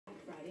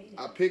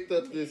I picked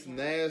up this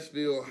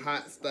Nashville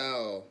hot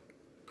style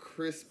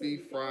crispy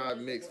fried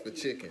mix for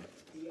chicken.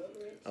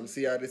 I'm gonna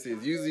see how this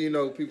is. Usually, you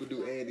know, people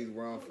do Andy's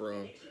where I'm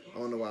from. I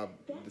don't know why I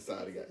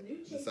decided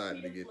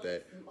to get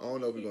that. I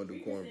don't know if we're gonna do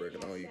cornbread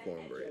because I don't eat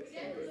cornbread.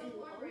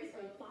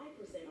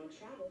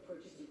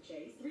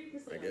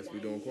 I guess we're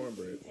doing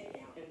cornbread.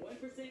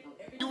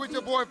 You with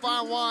your boy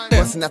Fine Wine.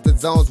 Busting out the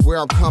zones where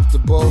I'm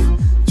comfortable.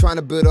 Trying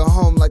to build a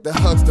home like the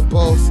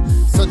Huxtables.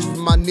 Searching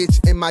for my niche,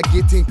 am I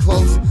getting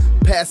close?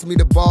 Pass me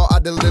the ball, I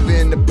deliver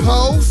in the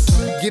post.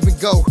 Give and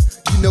go,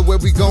 you know where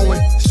we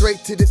going. Straight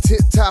to the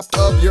tip top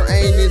of your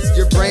anus.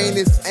 Your brain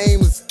is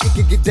aimless, it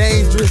can get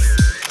dangerous.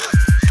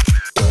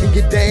 It can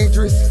get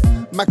dangerous.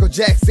 Michael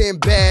Jackson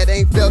bad,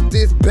 ain't felt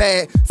this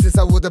bad since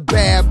I was a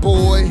bad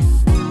boy.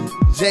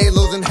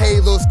 J-Los and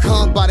halos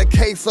come by the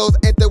caseloads,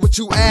 ain't that what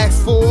you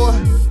asked for?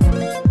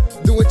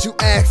 Do what you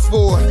asked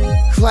for,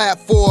 clap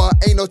for,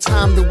 ain't no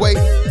time to wait.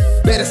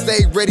 Better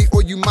stay ready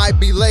or you might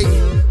be late.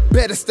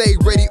 Better stay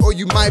ready or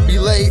you might be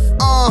late.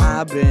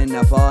 I've been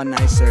up all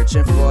night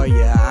searching for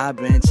you. I've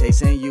been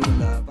chasing you,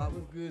 love.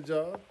 What's good,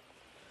 y'all?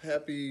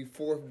 Happy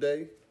 4th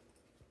day.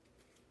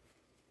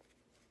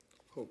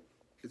 Hope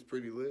it's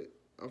pretty lit.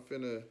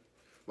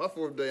 My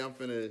 4th day, I'm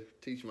finna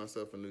teach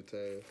myself a new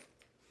task.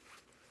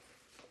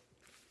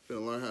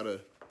 Finna learn how to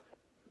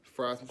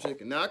fry some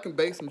chicken. Now I can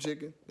bake some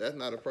chicken, that's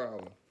not a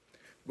problem.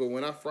 But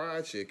when I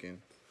fry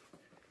chicken,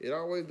 it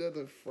always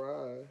doesn't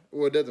fry,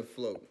 or it doesn't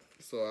float.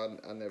 So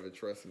I never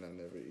trust it, I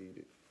never eat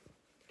it.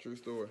 True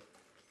story.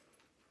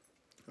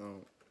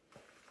 I'm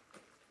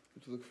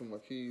just looking for my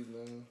keys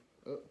now.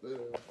 Oh, there.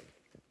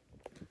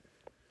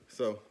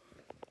 So,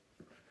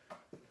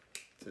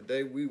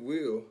 today we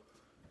will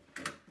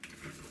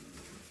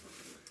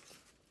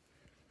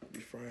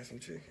be frying some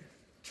chicken.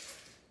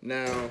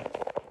 Now,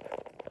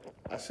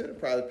 I should have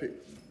probably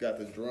got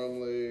the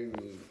drum legs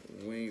and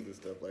wings and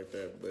stuff like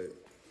that, but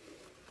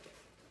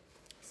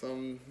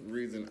some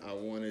reason I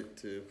wanted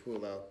to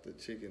pull out the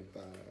chicken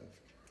thighs.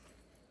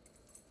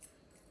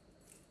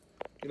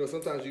 You know,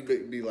 sometimes you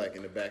be like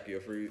in the back of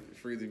your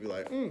freezer, be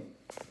like,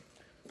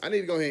 I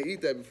need to go ahead and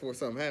eat that before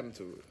something happened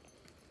to it.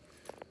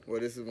 Well,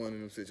 this is one of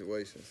them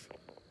situations.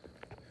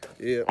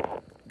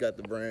 Yep, got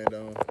the brand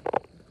on,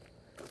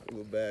 a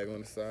little bag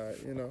on the side,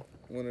 you know,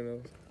 one of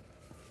those.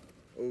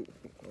 Oh,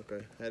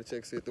 okay. Had to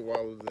check see if the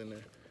wallet was in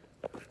there.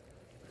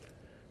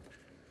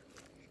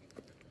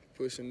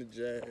 Pushing the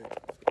jag.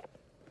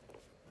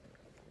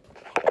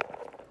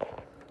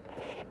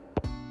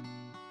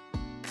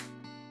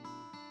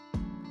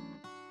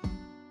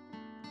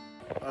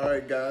 All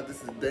right, guys,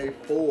 this is day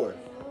 4.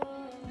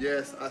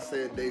 Yes, I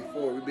said day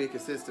 4. We being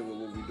consistent with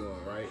what we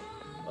doing, right?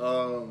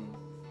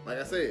 Like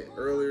I said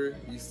earlier,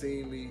 you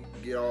seen me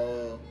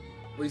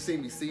you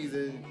seen me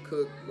season,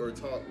 cook, or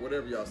talk,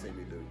 whatever y'all seen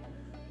me do.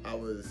 I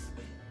was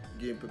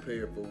getting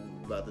prepared for what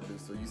we're about to do.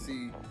 So you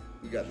see,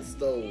 we got the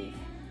stove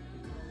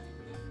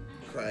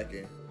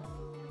cracking.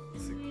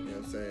 You know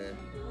what I'm saying?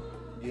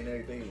 Getting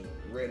everything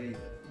ready.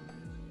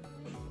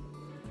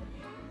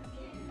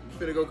 I'm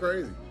finna go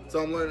crazy.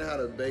 So I'm learning how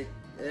to bake,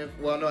 I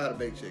know how to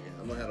bake chicken.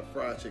 I'm learning how to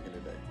fry chicken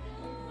today.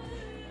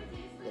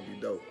 It's gonna be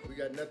dope. We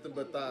got nothing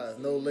but thighs.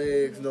 No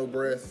legs, no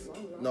breasts,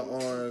 no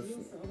arms,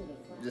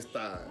 just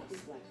thighs.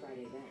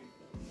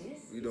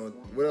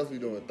 What else we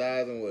doing?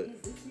 Thighs and what?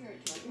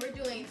 We're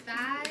doing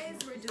thighs,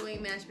 we're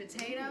doing mashed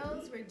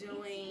potatoes, we're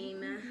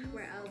doing,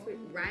 where else?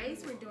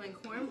 Rice, we're doing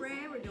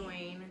cornbread, we're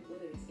doing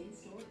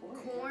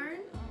corn.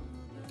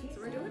 So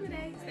we're doing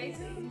today. Stay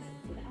tuned.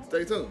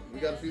 Stay tuned. We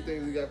got a few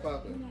things we got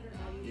popping.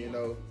 You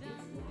know,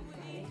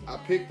 I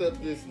picked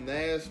up this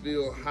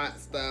Nashville hot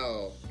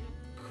style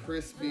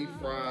crispy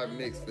fried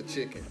mix for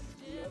chicken.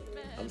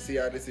 I'm gonna see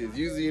how this is.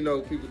 Usually, you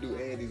know, people do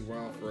Andy's where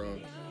I'm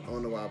from. I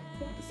don't know why I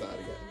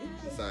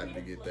decided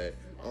to get that.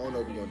 I don't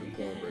know if we're gonna do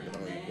cornbread because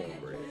I don't eat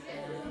cornbread.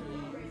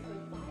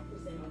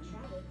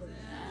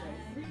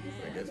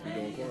 I guess we're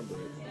doing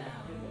cornbread.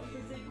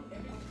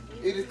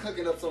 It is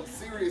cooking up something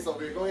serious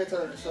over here. Go ahead and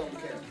turn and show the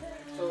camera.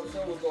 Show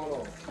what's going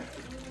on.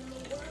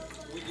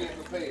 We getting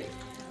prepared.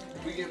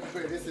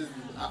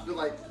 I feel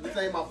like this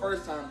ain't my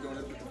first time doing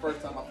this, but the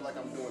first time I feel like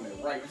I'm doing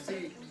it right. You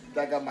see,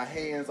 I got my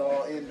hands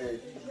all in the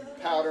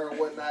powder and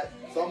whatnot.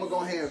 So I'm gonna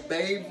go ahead and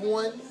bathe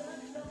one.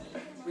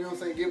 You know what I'm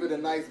saying? Give it a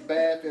nice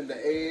bath in the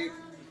egg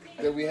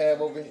that we have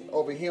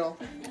over here.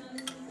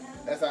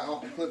 That's our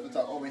Uncle Clifford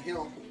talk over here.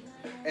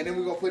 And then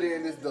we're gonna put it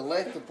in this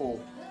delectable,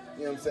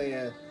 you know what I'm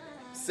saying,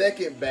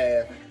 second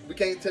bath. We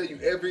can't tell you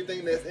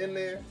everything that's in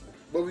there,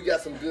 but we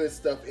got some good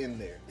stuff in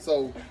there.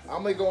 So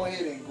I'm gonna go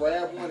ahead and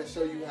grab one and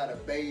show you how to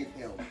bathe him.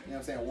 You know what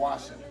I'm saying?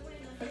 Wash him.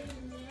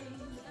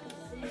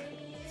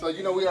 So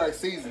you know we already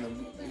seasoned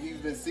him. He's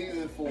been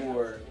seasoned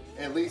for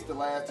at least the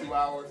last 2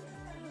 hours.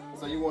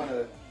 So you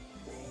wanna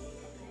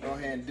go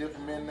ahead and dip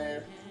him in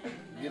there.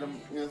 Get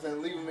him, you know what I'm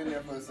saying? Leave him in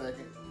there for a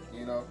second,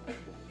 you know.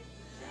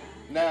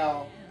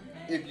 Now,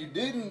 if you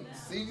didn't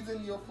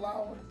season your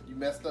flour, you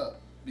messed up.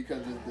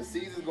 Because the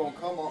season's gonna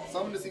come off,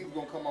 some of the season's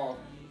gonna come off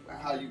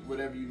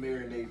whatever you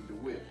marinated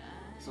it with.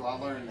 So I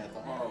learned that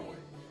the hard way.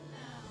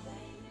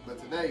 But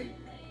today,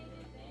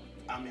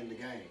 I'm in the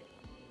game.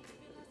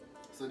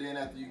 So then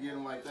after you get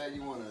them like that,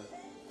 you wanna,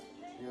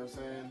 you know what I'm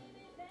saying,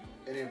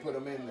 and then put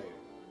them in there.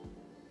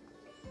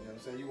 You know what I'm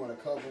saying? You wanna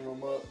cover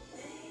them up.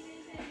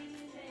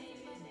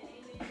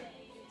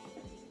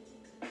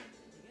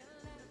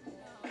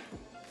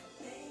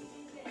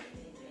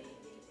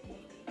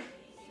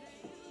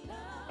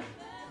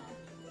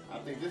 I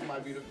think this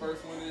might be the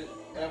first one that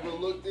ever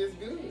looked this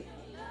good.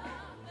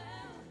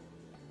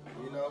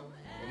 You know?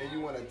 And then you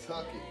wanna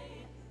tuck it.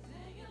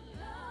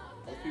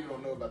 Most people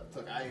don't know about the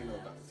tuck. I ain't know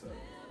about the tuck.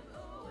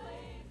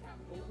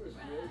 Culver's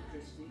grilled,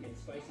 crispy, and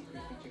spicy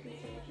crispy chicken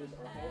sandwiches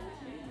are always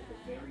made with the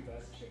very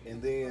best chicken.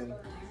 And then,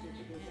 Tasty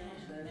chicken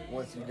sandwich, then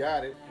once you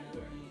got it,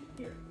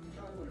 here,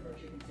 try one of our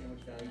chicken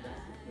sandwich value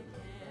baskets with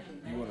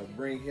the you want to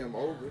bring him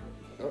over.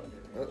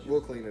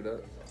 We'll clean it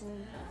up.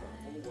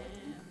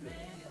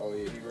 Oh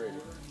yeah, he's ready.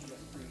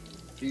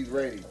 He's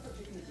ready.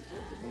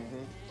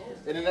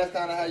 And then that's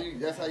kind of how you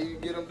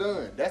get them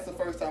done. That's the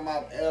first time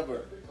I've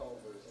ever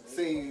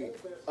seen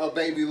a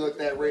baby look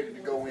that ready to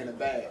go in a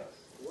bath.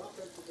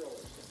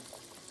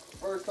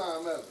 First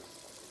time ever.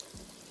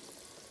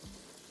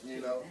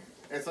 You know?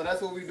 And so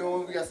that's what we're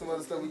doing. We got some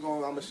other stuff we're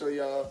going. I'm gonna show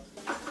y'all.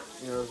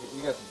 You know,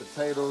 we got the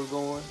potatoes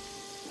going.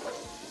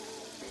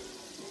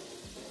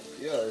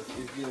 Yeah, it's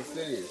getting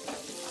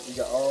serious. We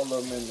got all of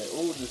them in there.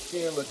 Ooh, the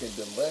skin looking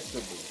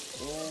delectable.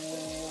 Ooh,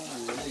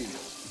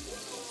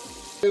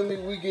 feel me?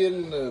 We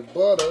getting the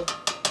butter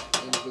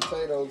and the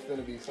potatoes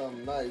gonna be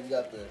something nice. We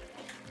got the,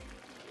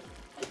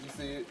 you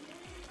see it?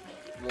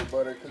 Little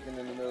butter cooking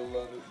in the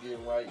middle of it,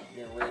 getting right,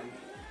 getting ready.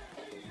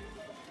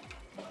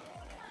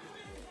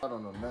 I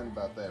don't know nothing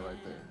about that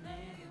right there.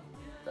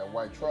 That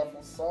white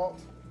truffle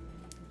salt,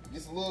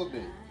 just a little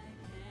bit.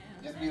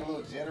 Just be a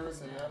little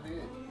generous and that'll be it. You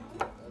know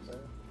what I'm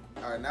saying?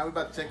 All right, now we're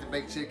about to check the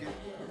baked chicken.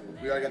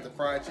 We already got the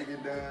fried chicken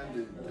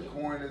done, the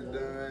corn is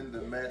done,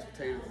 the mashed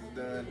potatoes is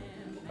done.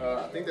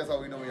 I think that's all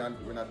we're doing.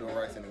 We're not doing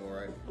rice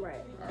anymore, right?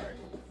 Right. All right.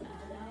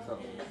 So,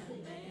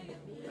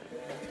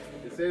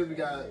 it says we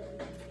got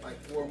like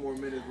 4 more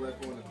minutes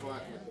left on the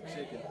clock with the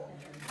chicken.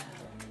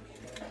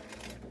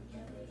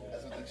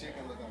 That's what the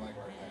chicken looking like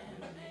right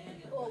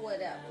now. Or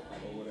whatever.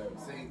 Or whatever.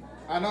 See,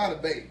 I know how to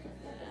bake.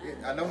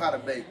 I know how to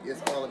bake.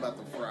 It's all about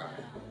the fry,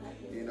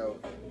 you know.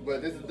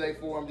 But this is day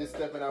 4. I'm just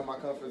stepping out of my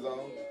comfort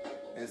zone,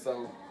 and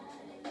so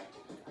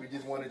we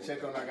just want to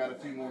check on. I got a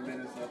few more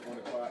minutes left on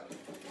the clock.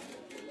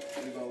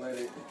 We're gonna let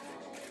it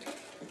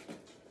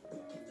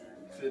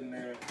sit in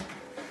there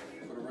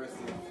for the rest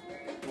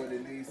of what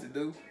it needs to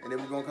do, and then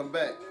we're gonna come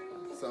back.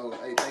 So,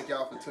 hey, thank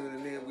y'all for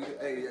tuning in.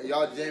 Hey,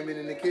 y'all jamming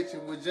in the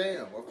kitchen with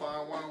jam or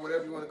fine wine,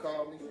 whatever you want to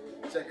call me.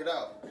 Check it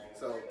out.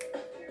 So,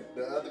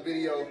 the other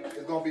video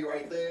is gonna be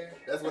right there.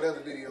 That's what the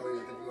other video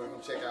is if you want to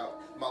come check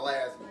out my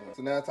last one.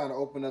 So now it's time to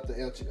open up the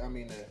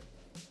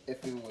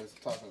if it was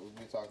talking,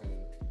 we're talking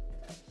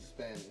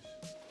Spanish,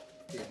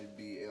 it'd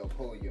be El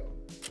Pollo.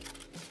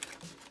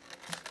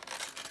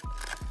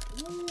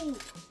 Woo!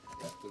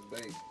 That's the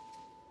bake.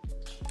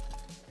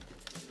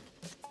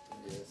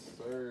 Yes,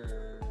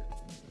 sir.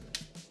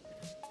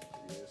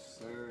 Yes,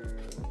 sir.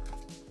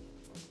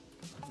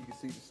 You can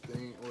see the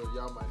stain, or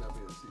y'all might not be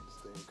able to see the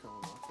stain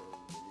coming off of it,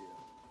 but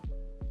yeah.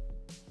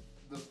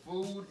 The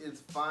food is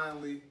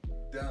finally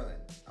done.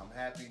 I'm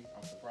happy.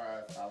 I'm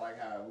surprised. I like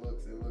how it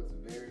looks. It looks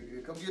very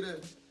good. Come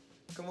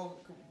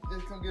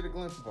get a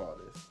glimpse of all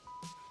this.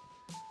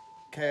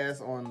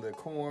 Cast on the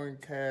corn,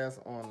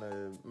 cast on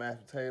the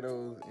mashed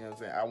potatoes, you know what I'm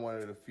saying? I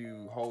wanted a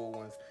few whole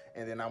ones,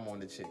 and then I'm on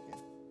the chicken.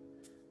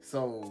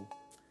 So,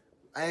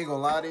 I ain't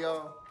gonna lie to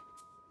y'all,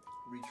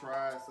 we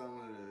tried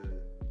some of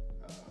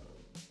the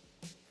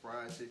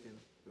fried chicken,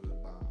 it was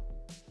bomb.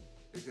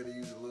 It could have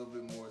used a little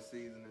bit more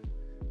seasoning,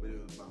 but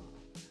it was bomb.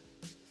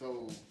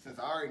 So, since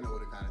I already know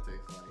what it kind of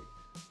tastes like,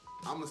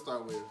 I'm gonna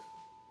start with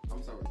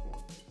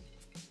corn.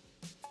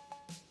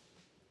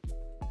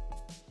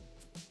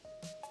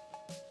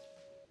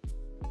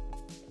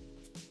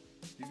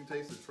 You can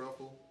taste the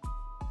truffle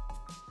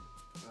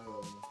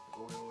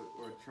oil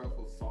or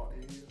truffle salt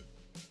in here.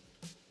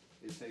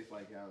 It tastes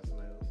like how it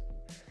smells.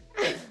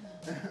 Yeah,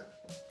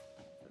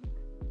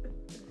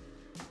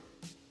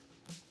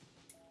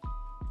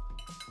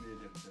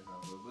 definitely tastes how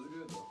it smells, but it's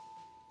good though.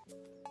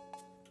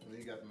 And then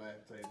you got the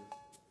mashed potatoes.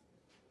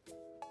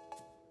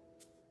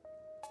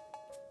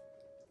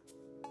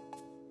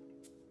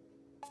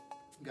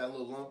 Got a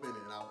little lump in it,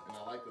 and I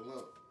like the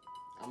lump.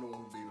 I'm the one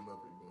who beat them up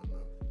if you want to know.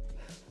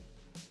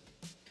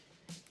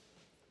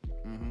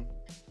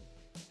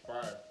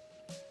 Fire.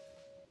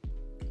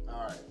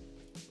 Alright,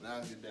 now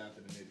let's get down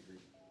to the nitty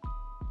gritty.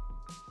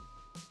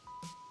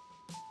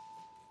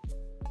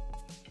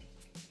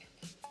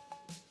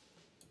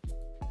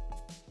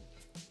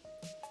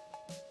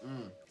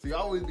 See, I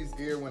always be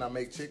scared when I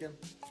make chicken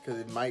because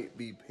it might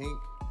be pink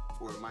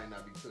or it might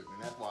not be cooked,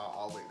 and that's why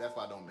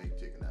I don't make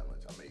chicken that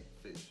much. I make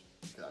fish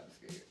because I be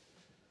scared.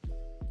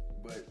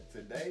 But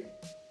today,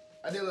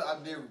 I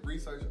did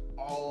research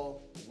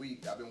all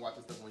week. I've been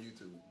watching stuff on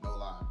YouTube, no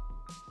lie.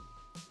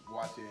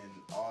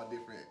 Watching all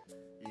different,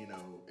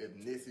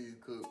 ethnicities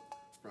cook,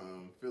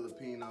 from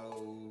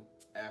Filipino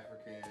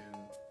African,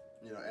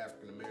 you know,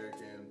 African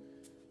American,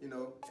 you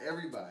know,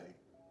 everybody.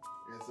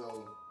 And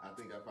so I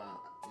think I found,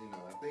 you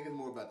know, I think it's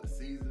more about the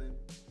seasoning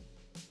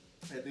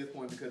at this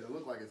point because it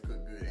looks like it's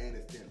cooked good and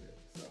it's tender.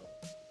 So.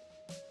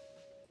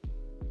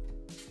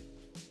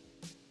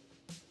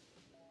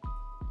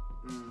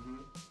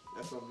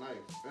 That's something nice.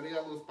 And they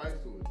got a little spice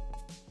to it.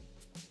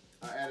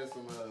 I added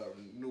some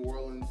New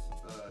Orleans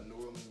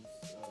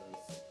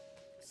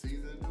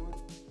seasoning to it.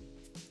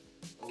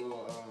 A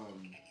little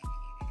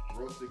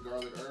roasted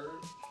garlic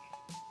herb.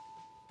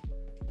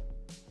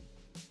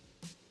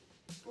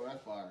 Oh,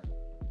 that's fire.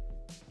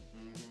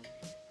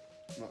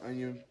 My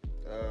onion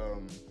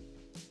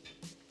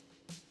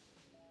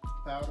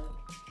powder.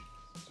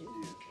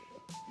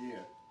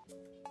 Yeah.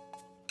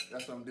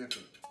 That's something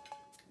different.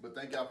 But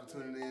thank y'all for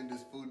tuning in.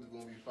 This food is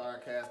gonna be fire.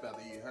 Cass about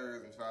to eat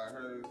hers and try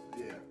hers.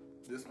 Yeah.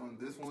 This one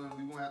we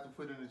gonna have to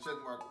put in the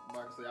check mark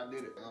and say I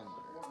did it.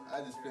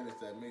 I just finished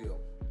that meal.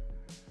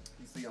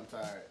 You see, I'm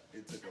tired.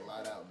 It took a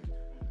lot out of me.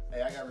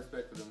 Hey, I got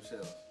respect for them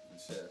chefs.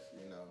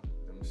 You know,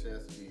 them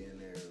chefs be in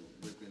there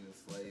whipping and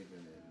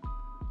slaving, and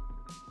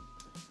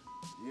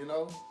you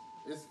know,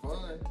 it's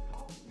fun.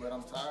 But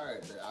I'm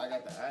tired. I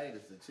got the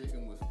itis. The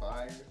chicken was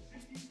fire.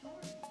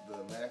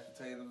 The mashed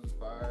potatoes was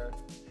fire.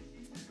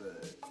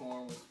 The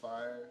corn was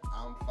fire.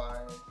 I'm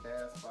fire.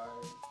 Cass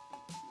fire.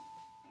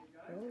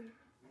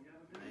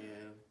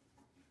 And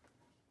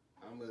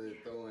I'm gonna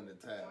throw in the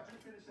towel.